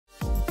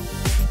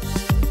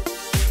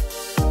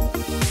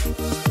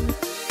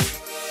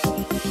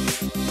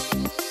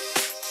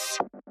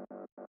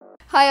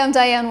Hi, I'm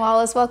Diane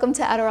Wallace. Welcome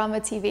to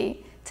Adorama TV.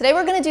 Today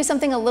we're going to do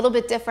something a little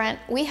bit different.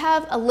 We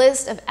have a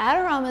list of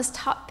Adorama's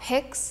top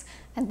picks,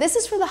 and this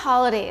is for the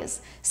holidays.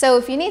 So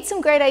if you need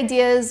some great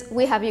ideas,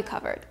 we have you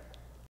covered.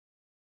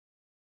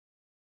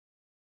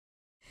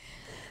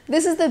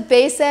 This is the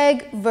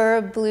Basic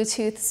VERB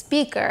Bluetooth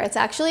speaker. It's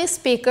actually a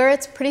speaker.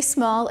 It's pretty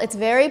small. It's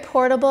very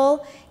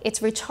portable.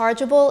 It's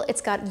rechargeable. It's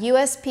got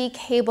USB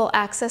cable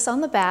access on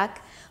the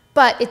back,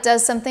 but it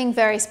does something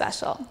very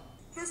special.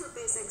 Here's what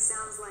Basic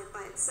sounds like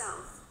by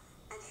itself,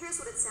 and here's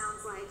what it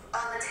sounds like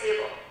on the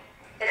table.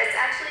 And it's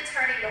actually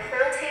turning the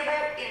whole table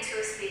into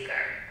a speaker.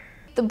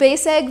 The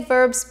Basic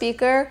VERB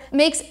speaker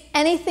makes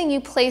anything you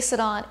place it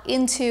on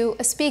into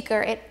a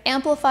speaker. It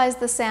amplifies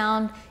the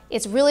sound.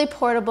 It's really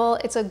portable.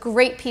 It's a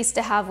great piece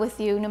to have with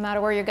you no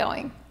matter where you're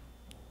going.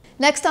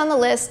 Next on the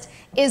list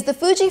is the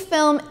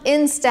Fujifilm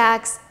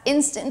Instax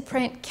Instant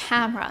Print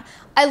camera.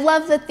 I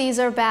love that these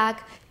are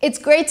back. It's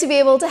great to be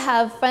able to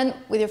have fun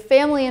with your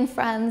family and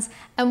friends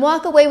and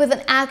walk away with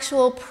an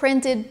actual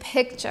printed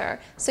picture.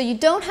 So you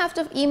don't have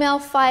to email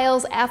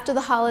files after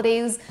the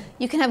holidays.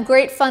 You can have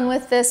great fun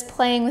with this,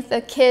 playing with the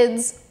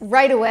kids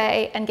right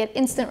away and get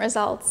instant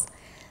results.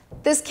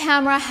 This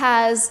camera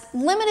has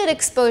limited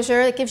exposure.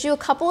 It gives you a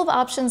couple of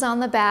options on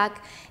the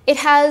back. It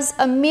has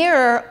a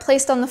mirror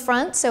placed on the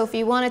front, so if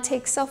you want to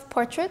take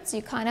self-portraits,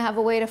 you kind of have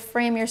a way to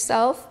frame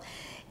yourself.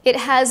 It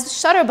has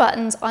shutter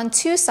buttons on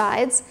two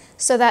sides,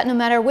 so that no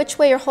matter which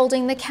way you're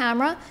holding the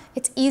camera,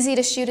 it's easy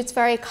to shoot, it's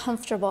very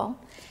comfortable.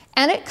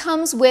 And it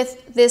comes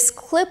with this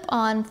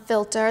clip-on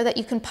filter that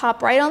you can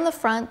pop right on the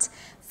front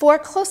for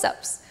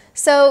close-ups.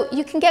 So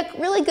you can get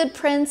really good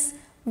prints,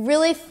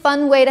 really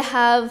fun way to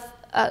have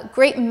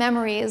great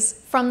memories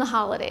from the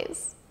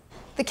holidays.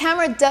 The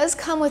camera does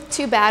come with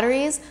 2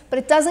 batteries, but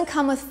it doesn't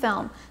come with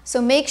film.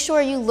 So make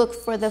sure you look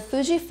for the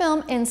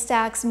Fujifilm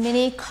Instax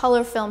mini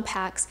color film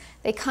packs.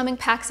 They come in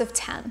packs of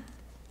 10.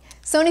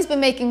 Sony's been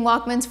making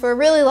Walkmans for a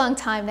really long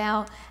time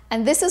now,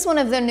 and this is one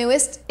of their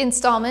newest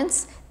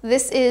installments.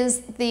 This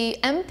is the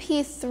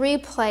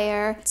MP3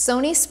 player,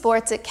 Sony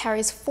Sports. It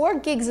carries 4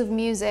 gigs of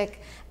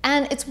music,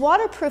 and it's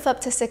waterproof up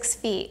to 6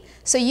 feet.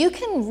 So you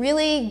can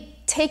really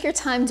take your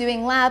time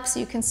doing laps,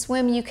 you can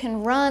swim, you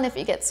can run. If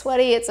you get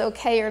sweaty, it's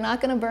okay, you're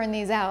not gonna burn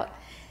these out.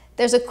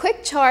 There's a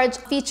quick charge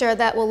feature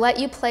that will let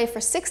you play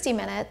for 60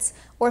 minutes,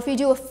 or if you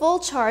do a full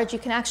charge, you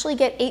can actually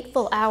get 8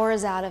 full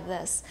hours out of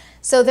this.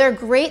 So they're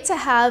great to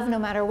have no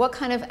matter what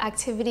kind of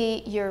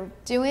activity you're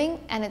doing,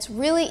 and it's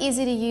really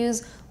easy to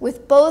use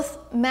with both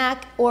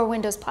Mac or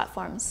Windows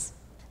platforms.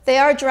 They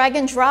are drag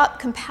and drop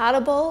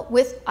compatible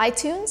with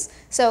iTunes,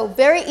 so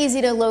very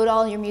easy to load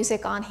all your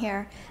music on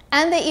here.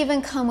 And they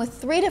even come with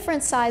 3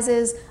 different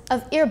sizes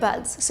of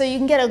earbuds, so you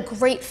can get a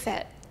great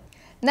fit.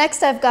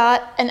 Next, I've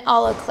got an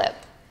Olloclip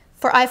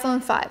for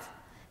iPhone 5.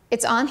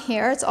 It's on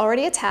here, it's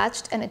already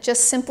attached, and it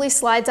just simply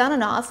slides on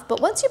and off. But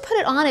once you put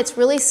it on, it's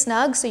really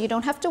snug, so you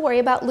don't have to worry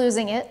about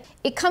losing it.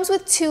 It comes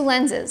with 2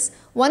 lenses.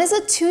 One is a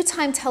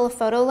 2-time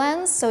telephoto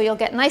lens, so you'll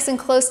get nice and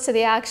close to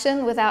the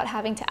action without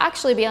having to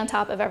actually be on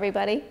top of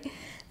everybody.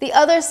 The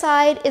other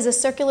side is a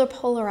circular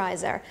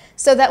polarizer,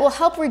 so that will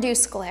help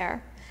reduce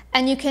glare.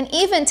 And you can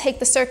even take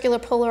the circular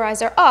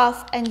polarizer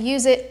off and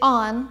use it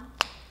on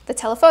the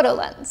telephoto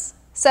lens.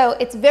 So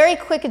it's very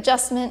quick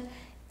adjustment,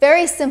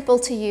 very simple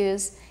to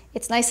use.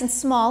 It's nice and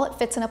small, it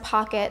fits in a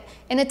pocket,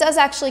 and it does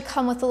actually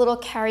come with a little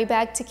carry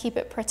bag to keep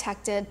it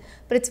protected.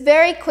 But it's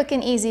very quick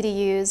and easy to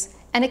use,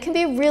 and it can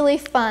be really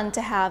fun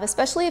to have,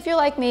 especially if you're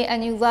like me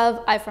and you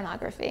love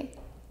iPhoneography.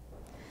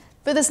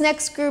 For this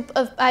next group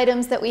of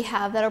items that we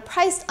have that are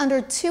priced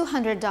under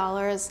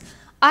 $200,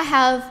 I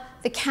have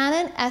the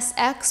Canon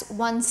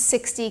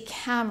SX160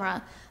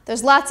 camera.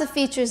 There's lots of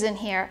features in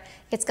here.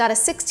 It's got a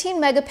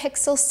 16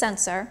 megapixel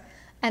sensor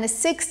and a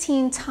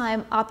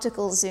 16-time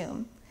optical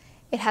zoom.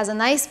 It has a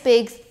nice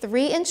big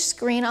 3-inch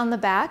screen on the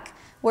back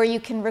where you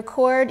can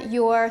record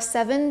your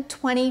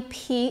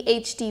 720p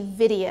HD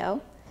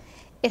video.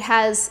 It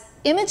has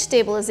image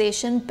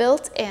stabilization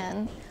built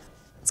in.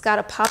 It's got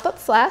a pop-up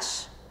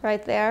flash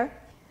right there.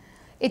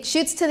 It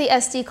shoots to the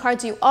SD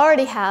cards you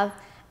already have,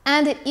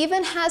 and it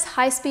even has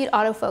high-speed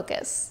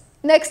autofocus.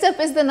 Next up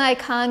is the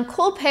Nikon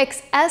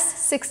Coolpix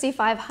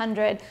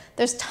S6500.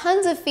 There's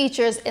tons of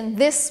features in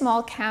this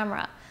small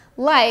camera,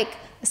 like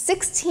a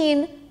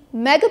 16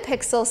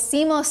 megapixel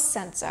CMOS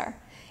sensor.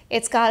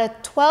 It's got a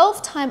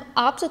 12-time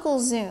optical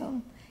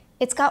zoom.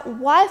 It's got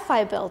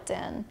Wi-Fi built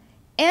in,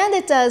 and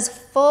it does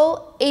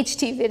full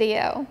HD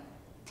video.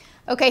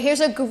 Okay,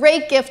 here's a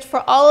great gift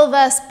for all of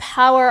us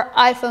power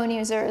iPhone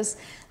users.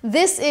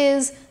 This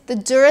is the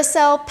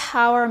Duracell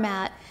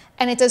Powermat.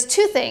 And it does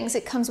 2 things.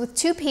 It comes with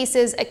 2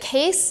 pieces, a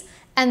case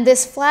and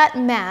this flat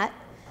mat.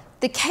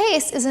 The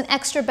case is an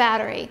extra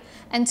battery,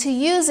 and to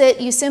use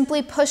it, you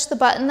simply push the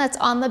button that's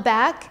on the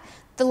back.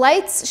 The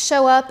lights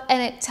show up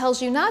and it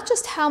tells you not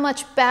just how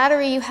much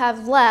battery you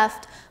have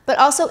left, but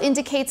also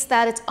indicates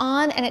that it's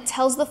on, and it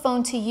tells the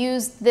phone to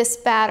use this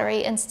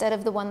battery instead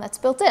of the one that's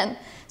built in.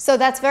 So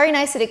that's very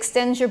nice. It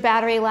extends your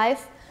battery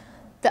life.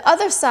 The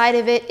other side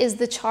of it is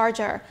the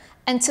charger.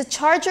 And to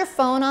charge your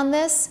phone on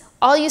this,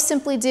 all you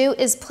simply do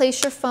is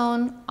place your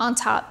phone on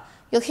top.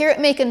 You'll hear it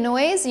make a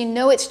noise, you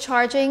know it's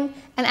charging,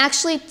 and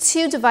actually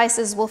 2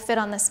 devices will fit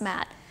on this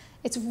mat.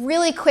 It's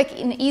really quick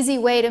and easy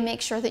way to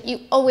make sure that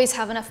you always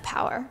have enough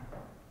power.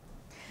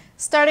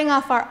 Starting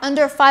off our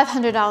under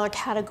 $500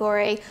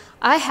 category,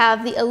 I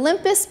have the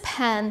Olympus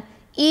Pen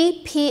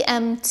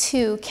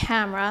EPM2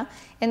 camera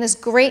in this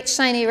great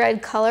shiny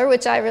red color,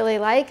 which I really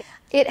like.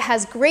 It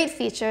has great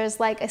features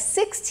like a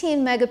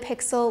 16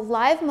 megapixel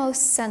LiveMos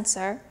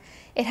sensor.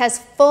 It has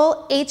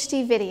full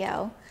HD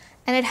video,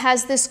 and it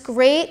has this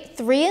great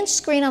 3-inch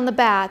screen on the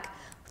back.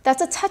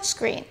 That's a touch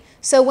screen.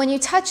 So when you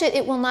touch it,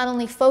 it will not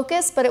only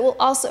focus, but it will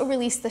also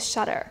release the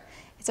shutter.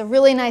 It's a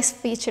really nice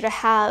feature to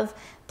have.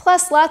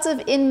 Plus lots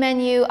of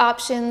in-menu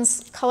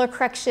options, color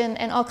correction,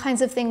 and all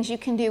kinds of things you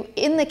can do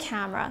in the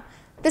camera.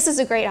 This is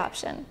a great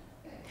option.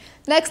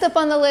 Next up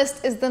on the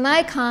list is the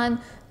Nikon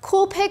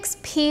Coolpix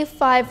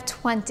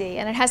P520,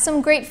 and it has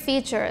some great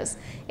features.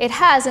 It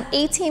has an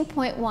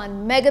 18.1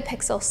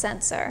 megapixel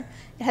sensor.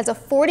 It has a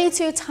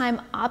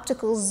 42-time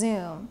optical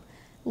zoom.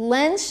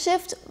 Lens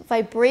shift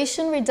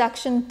vibration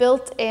reduction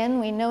built in.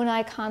 We know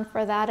Nikon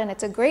for that, and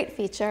it's a great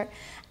feature.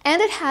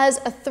 And it has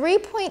a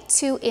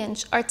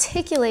 3.2-inch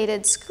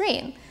articulated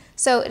screen.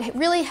 So it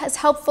really is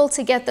helpful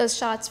to get those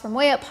shots from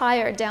way up high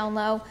or down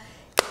low.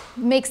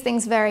 Makes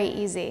things very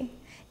easy.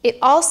 It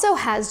also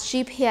has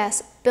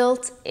GPS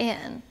built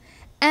in.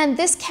 And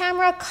this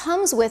camera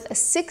comes with a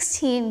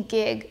 16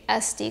 gig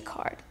SD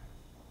card.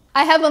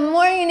 I have a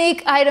more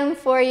unique item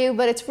for you,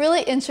 but it's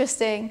really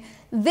interesting.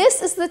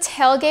 This is the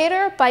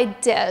Tailgater by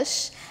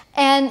Dish,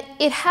 and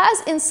it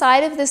has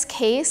inside of this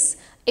case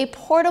a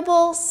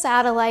portable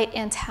satellite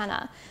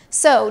antenna.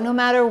 So no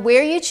matter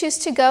where you choose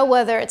to go,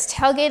 whether it's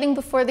tailgating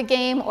before the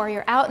game or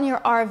you're out in your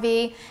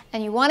RV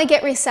and you want to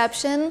get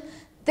reception,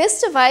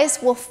 this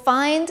device will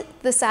find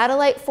the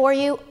satellite for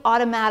you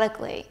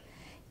automatically.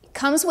 It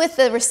comes with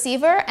the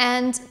receiver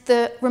and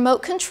the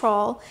remote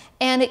control,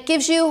 and it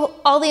gives you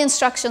all the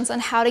instructions on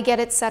how to get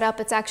it set up.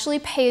 It's actually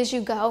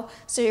pay-as-you-go,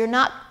 so you're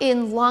not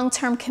in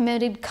long-term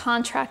committed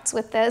contracts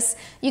with this.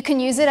 You can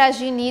use it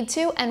as you need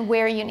to and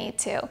where you need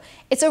to.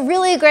 It's a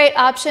really great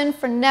option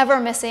for never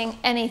missing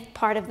any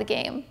part of the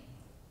game.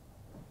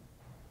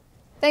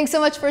 Thanks so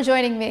much for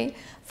joining me.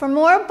 For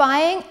more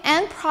buying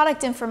and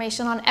product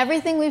information on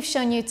everything we've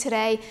shown you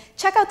today,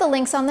 check out the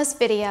links on this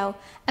video.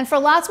 And for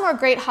lots more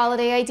great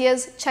holiday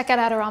ideas, check out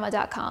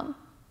Adorama.com.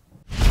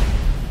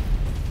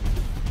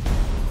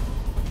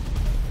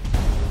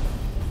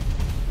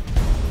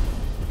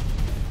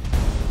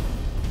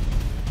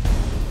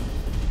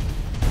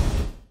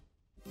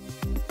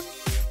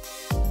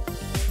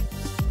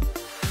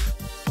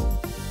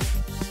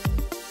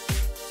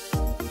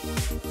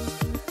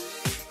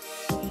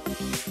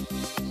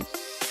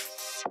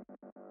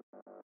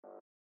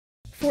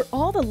 For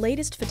all the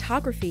latest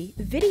photography,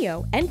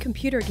 video, and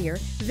computer gear,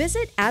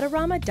 visit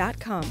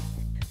Adorama.com.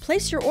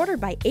 Place your order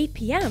by 8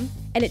 p.m.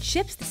 and it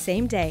ships the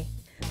same day.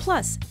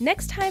 Plus,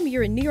 next time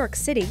you're in New York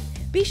City,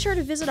 be sure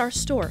to visit our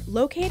store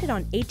located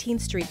on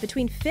 18th Street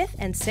between 5th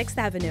and 6th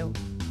Avenue.